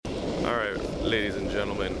Ladies and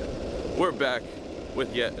gentlemen, we're back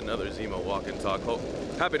with yet another Zemo walk and talk.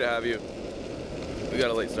 Happy to have you. We got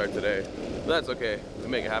a late start today, but that's okay. We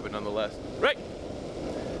make it happen nonetheless, right?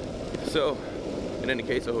 So, in any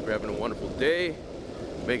case, I hope you're having a wonderful day,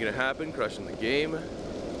 making it happen, crushing the game,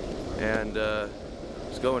 and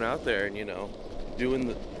just going out there and doing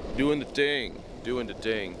the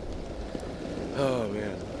thing. Oh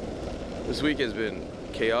man, this week has been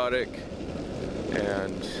chaotic,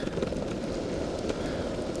 and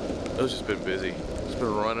it's just been busy. Just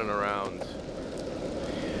been running around,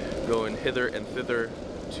 going hither and thither,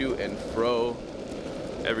 to and fro,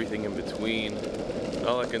 everything in between.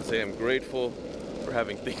 All I can say, I'm grateful for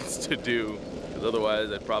having things to do, because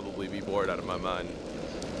otherwise I'd probably be bored out of my mind.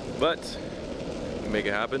 But we make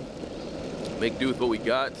it happen, make do with what we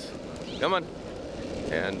got. Come on,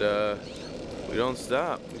 and we don't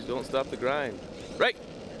stop. We don't stop the grind, right?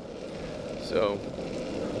 So,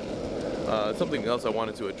 something else I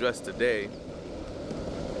wanted to address today,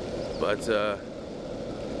 but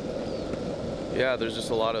yeah, there's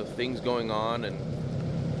just a lot of things going on and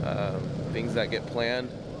things that get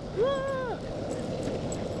planned,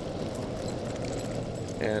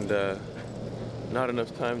 and not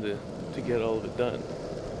enough time to get all of it done.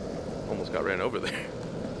 Almost got ran over there.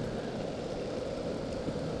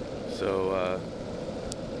 So,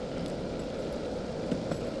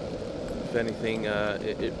 if anything,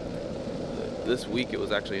 this week it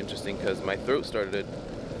was actually interesting because my throat started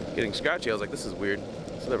getting scratchy. I was like, this is weird.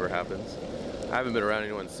 This never happens. I haven't been around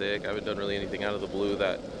anyone sick. I haven't done really anything out of the blue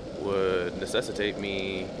that would necessitate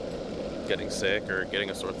me getting sick or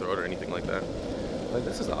getting a sore throat or anything like that. Like,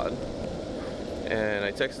 this is odd. And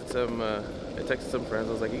I texted some friends.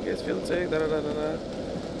 I was like, you guys feeling sick? Da da da da da.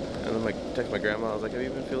 And then I texted my grandma. I was like, have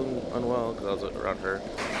you been feeling unwell? Because I was around her.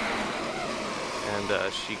 And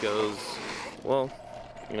she goes, well,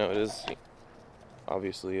 it is,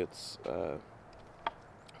 obviously it's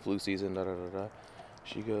flu season, da da da da.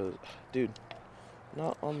 She goes, dude,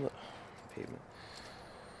 not on the pavement.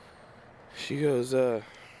 She goes, have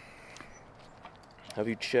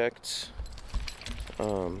you checked,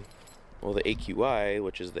 the AQI,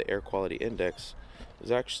 which is the air quality index,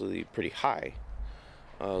 is actually pretty high.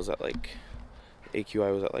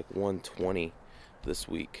 AQI was at like 120 this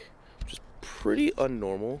week, which is pretty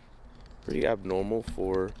abnormal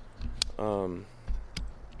for,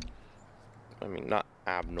 not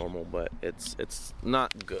abnormal, but it's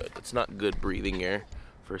not good. It's not good breathing air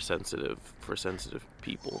for sensitive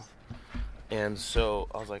people. And so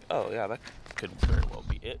I was like, oh yeah, that could very well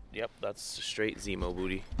be it. Yep, that's straight Zemo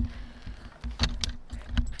booty.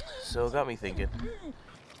 So it got me thinking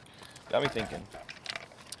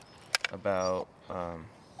about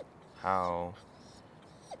how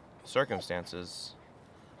circumstances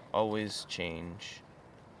always change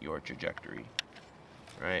your trajectory,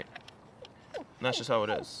 right? And that's just how it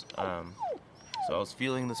is. So I was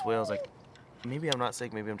feeling this way. I was like, maybe I'm not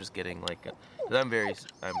sick. Maybe I'm just getting because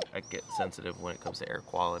I get sensitive when it comes to air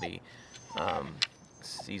quality,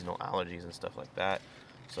 seasonal allergies and stuff like that.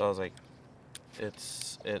 So I was like, it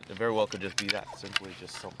very well could just be that, simply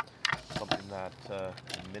just something that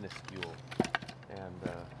minuscule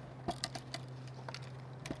and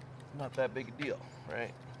not that big a deal,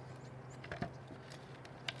 right?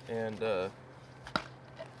 And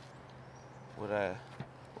what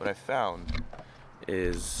I found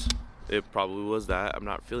is it probably was that. I'm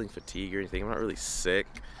not feeling fatigue or anything. I'm not really sick.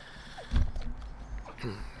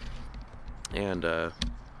 And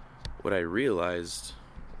what I realized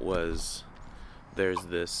was there's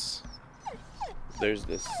this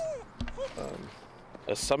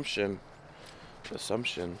assumption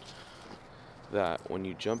that when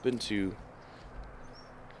you jump into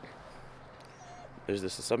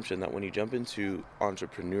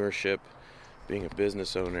entrepreneurship, being a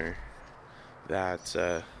business owner,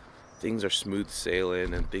 that things are smooth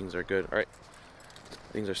sailing and things are good. All right,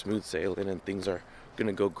 things are smooth sailing and things are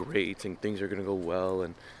gonna go great and things are gonna go well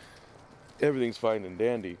and everything's fine and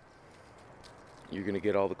dandy. You're gonna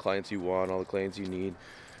get all the clients you want, all the clients you need,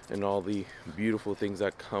 and all the beautiful things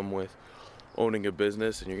that come with owning a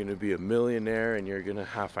business, and you're gonna be a millionaire, and you're gonna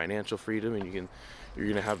have financial freedom, and you're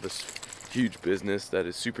gonna have this huge business that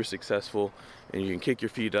is super successful, and you can kick your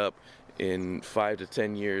feet up in 5 to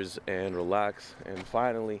 10 years and relax and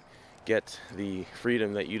finally get the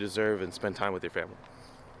freedom that you deserve and spend time with your family.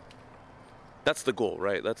 That's the goal,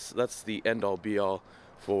 right? That's the end all be all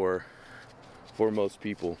for most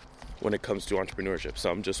people when it comes to entrepreneurship.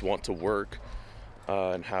 Some just want to work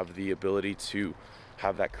and have the ability to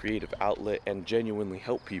have that creative outlet and genuinely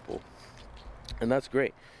help people, and that's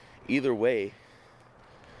great. Either way,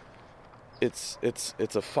 it's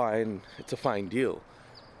a fine deal.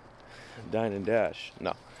 Dine and dash.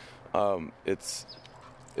 No, it's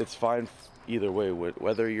fine either way.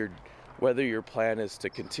 Whether your plan is to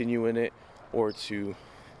continue in it or to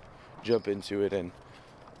jump into it and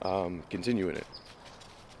continue in it.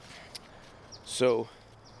 So,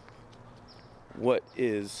 what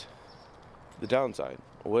is the downside?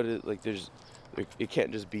 What is it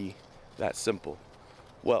can't just be that simple.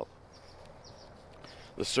 Well,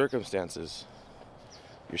 the circumstances,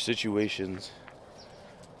 your situations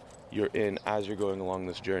you're in as you're going along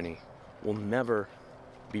this journey will never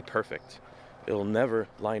be perfect. It'll never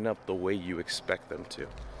line up the way you expect them to.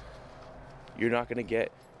 You're not going to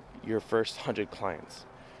get your first 100 clients.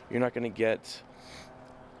 You're not going to get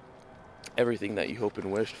everything that you hope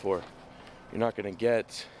and wished for. You're not going to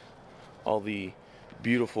get all the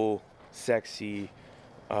beautiful, sexy,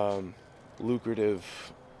 lucrative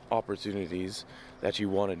opportunities that you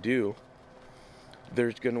want to do.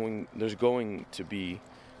 There's going to be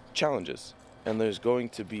challenges, and there's going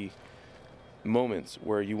to be moments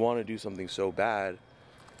where you want to do something so bad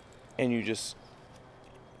and you just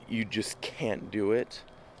can't do it,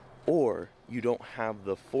 or you don't have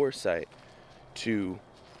the foresight to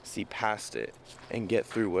see past it and get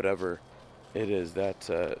through whatever it is that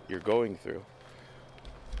you're going through.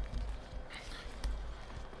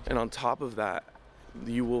 And on top of that,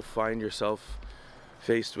 you will find yourself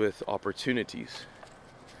faced with opportunities,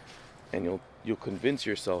 and you'll convince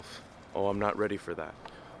yourself, oh, I'm not ready for that.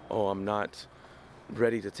 Oh, I'm not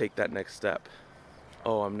ready to take that next step.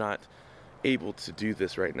 Oh, I'm not able to do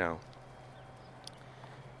this right now.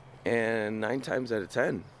 And 9 times out of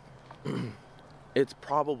 10, it's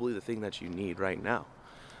probably the thing that you need right now.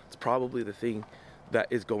 It's probably the thing that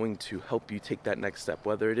is going to help you take that next step,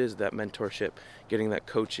 whether it is that mentorship, getting that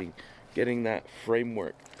coaching, getting that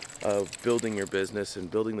framework of building your business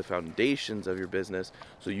and building the foundations of your business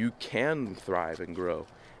so you can thrive and grow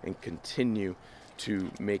and continue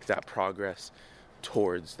to make that progress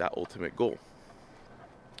towards that ultimate goal.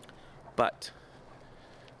 But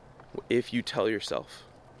if you tell yourself,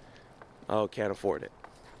 oh, can't afford it.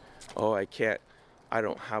 Oh, I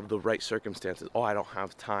don't have the right circumstances. Oh, I don't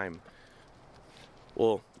have time.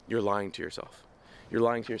 Well, you're lying to yourself. You're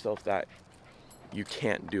lying to yourself that you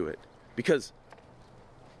can't do it. Because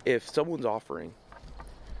if someone's offering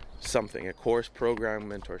something, a course, program,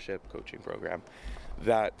 mentorship, coaching program,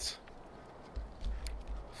 that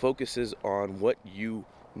focuses on what you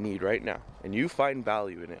need right now, and you find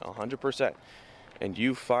value in it 100%, and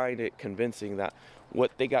you find it convincing that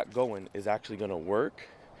what they got going is actually going to work,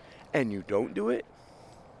 and you don't do it,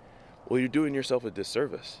 well, you're doing yourself a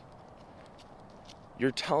disservice.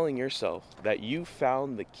 You're telling yourself that you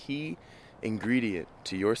found the key ingredient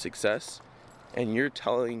to your success, and you're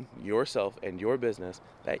telling yourself and your business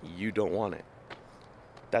that you don't want it.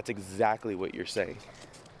 That's exactly what you're saying.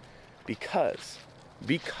 Because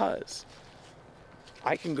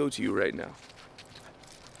I can go to you right now.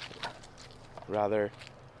 Rather,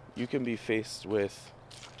 you can be faced with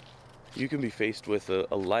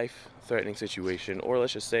a life-threatening situation, or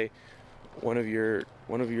let's just say one of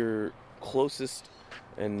your closest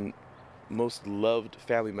and most loved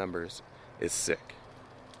family members is sick,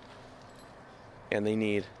 and they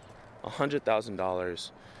need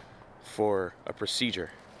 $100,000 for a procedure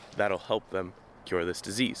that'll help them cure this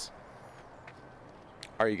disease.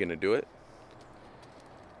 Are you going to do it?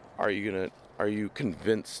 Are you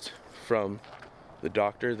convinced from the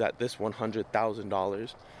doctor that this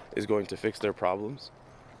 $100,000 is going to fix their problems?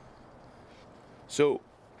 So,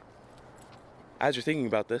 as you're thinking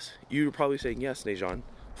about this, you're probably saying, yes, Nejan,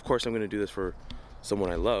 of course I'm going to do this for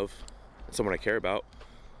someone I love, someone I care about,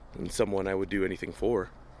 and someone I would do anything for.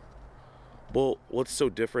 Well, what's so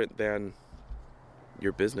different than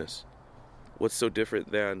your business? What's so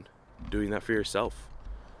different than doing that for yourself?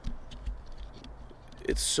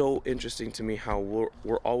 It's so interesting to me how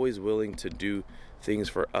we're always willing to do things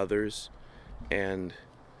for others and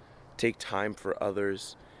take time for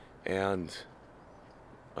others and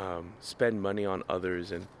spend money on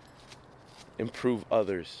others and improve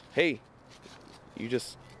others. Hey, you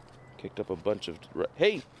just kicked up a bunch of...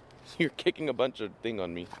 Hey, you're kicking a bunch of thing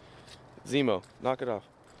on me. Zemo, knock it off.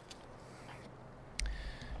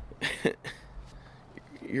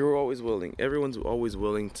 You're always willing. Everyone's always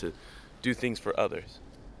willing to do things for others,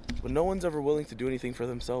 but no one's ever willing to do anything for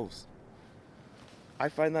themselves. I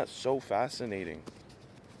find that so fascinating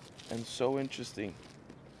and so interesting,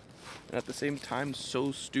 and at the same time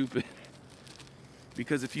so stupid.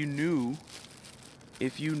 Because if you knew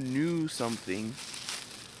something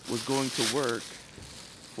was going to work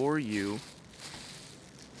for you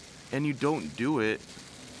and you don't do it,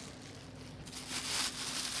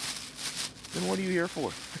 then what are you here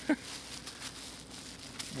for?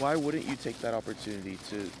 Why wouldn't you take that opportunity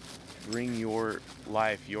to bring your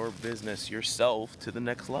life, your business, yourself to the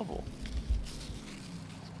next level?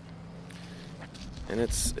 And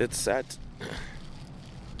it's sad.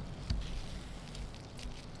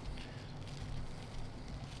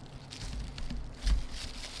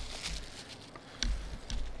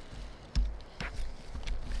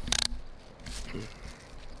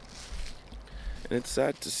 And it's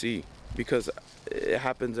sad to see, because it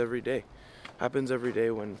happens every day. Happens every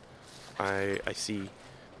day when I see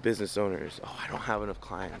business owners, I don't have enough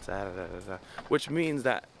clients, which means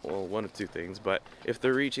that, well, one of two things, but if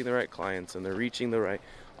they're reaching the right clients and they're reaching the right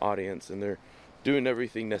audience and they're doing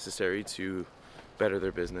everything necessary to better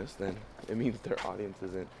their business, then it means their audience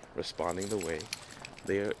isn't responding the way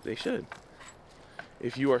they should.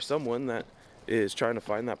 If you are someone that is trying to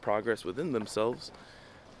find that progress within themselves,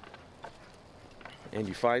 and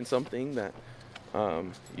you find something that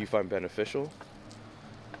you find beneficial,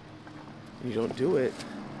 and you don't do it,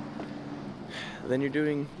 then you're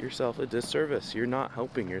doing yourself a disservice. You're not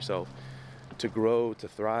helping yourself to grow, to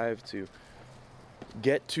thrive, to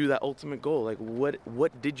get to that ultimate goal. Like,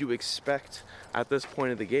 what did you expect at this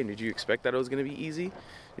point of the game? Did you expect that it was going to be easy?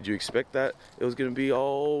 Did you expect that it was going to be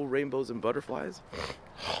all rainbows and butterflies?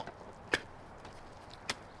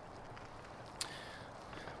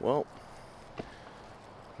 Well,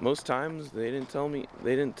 most times they didn't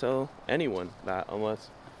tell anyone that,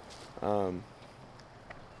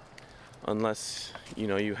 unless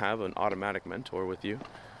you have an automatic mentor with you,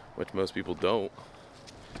 which most people don't.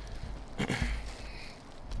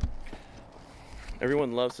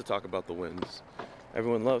 Everyone loves to talk about the wins.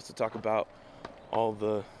 Everyone loves to talk about all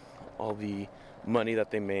the money that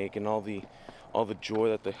they make and all the joy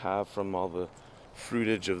that they have from all the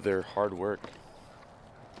fruitage of their hard work.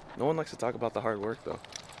 No one likes to talk about the hard work, though.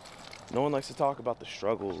 No one likes to talk about the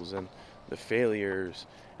struggles and the failures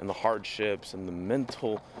and the hardships and the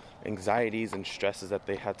mental anxieties and stresses that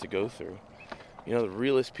they had to go through. The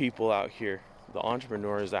realest people out here, the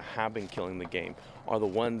entrepreneurs that have been killing the game, are the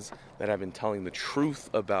ones that have been telling the truth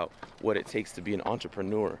about what it takes to be an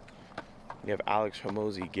entrepreneur. You have Alex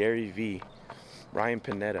Hormozi, Gary Vee, Ryan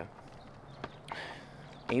Panetta,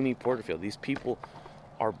 Amy Porterfield. These people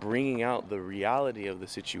are bringing out the reality of the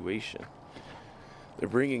situation. They're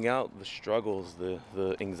bringing out the struggles,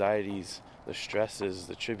 the anxieties, the stresses,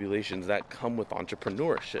 the tribulations that come with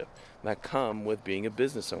entrepreneurship, that come with being a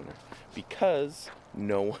business owner, because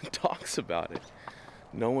no one talks about it.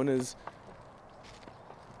 No one is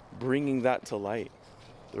bringing that to light.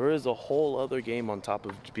 There is a whole other game on top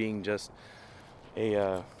of being just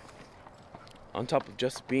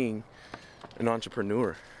being an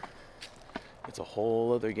entrepreneur. It's a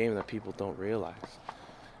whole other game that people don't realize.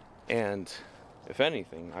 And if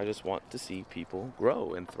anything, I just want to see people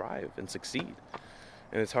grow and thrive and succeed.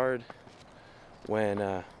 And it's hard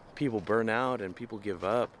when people burn out and people give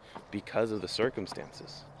up because of the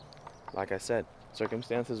circumstances. Like I said,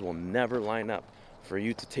 circumstances will never line up for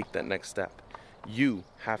you to take that next step. You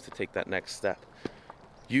have to take that next step.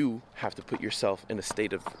 You have to put yourself in a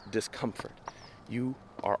state of discomfort. You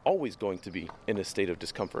are always going to be in a state of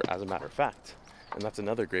discomfort, as a matter of fact. And that's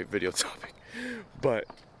another great video topic. But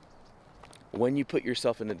when you put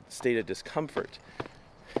yourself in a state of discomfort,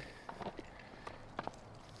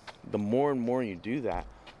 the more and more you do that,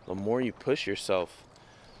 the more you push yourself,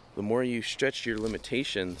 the more you stretch your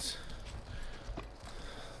limitations,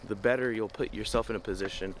 the better you'll put yourself in a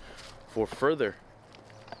position for further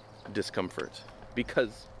discomfort.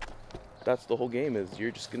 Because that's the whole game, is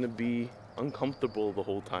you're just going to be uncomfortable the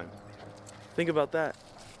whole time. Think about that.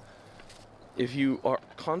 If you're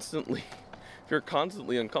constantly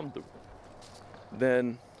uncomfortable,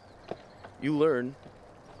 then you learn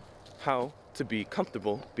how to be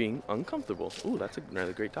comfortable being uncomfortable. Ooh, that's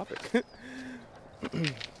another great topic.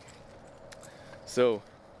 So,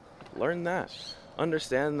 learn that.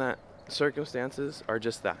 Understand that circumstances are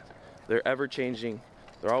just that. They're ever changing.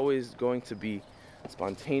 They're always going to be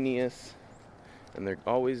spontaneous, and they're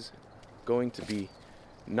always going to be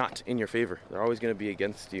not in your favor. They're always going to be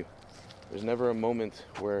against you. There's never a moment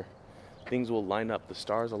where things will line up, the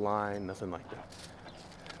stars align, nothing like that.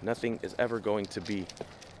 Nothing is ever going to be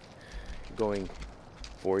going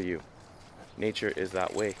for you. Nature is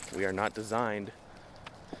that way. We are not designed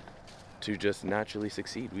to just naturally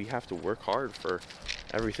succeed. We have to work hard for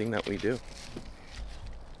everything that we do.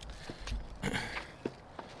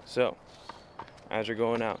 So, as you're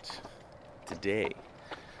going out today,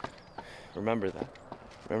 remember that.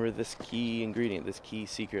 Remember this key ingredient, this key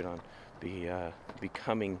secret on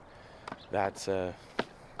becoming that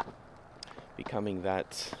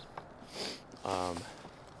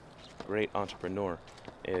great entrepreneur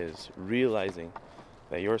is realizing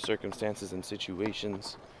that your circumstances and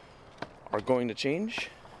situations are going to change.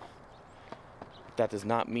 That does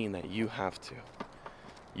not mean that you have to.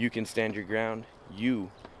 You can stand your ground.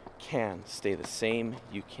 You can stay the same.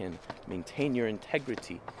 You can maintain your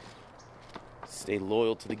integrity. Stay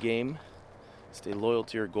loyal to the game. Stay loyal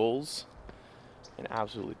to your goals. And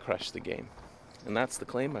absolutely crush the game. And that's the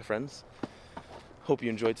claim, my friends. Hope you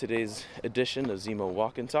enjoyed today's edition of Zemo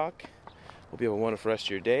Walk and Talk. Hope you have a wonderful rest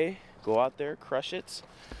of your day. Go out there, crush it.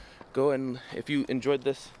 Go and, if you enjoyed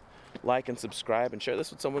this, like and subscribe and share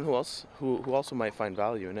this with someone who also might find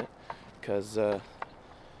value in it, because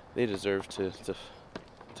they deserve to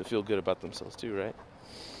feel good about themselves too, right?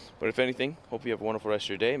 But if anything, hope you have a wonderful rest of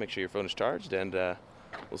your day. Make sure your phone is charged, and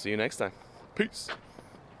we'll see you next time. Peace.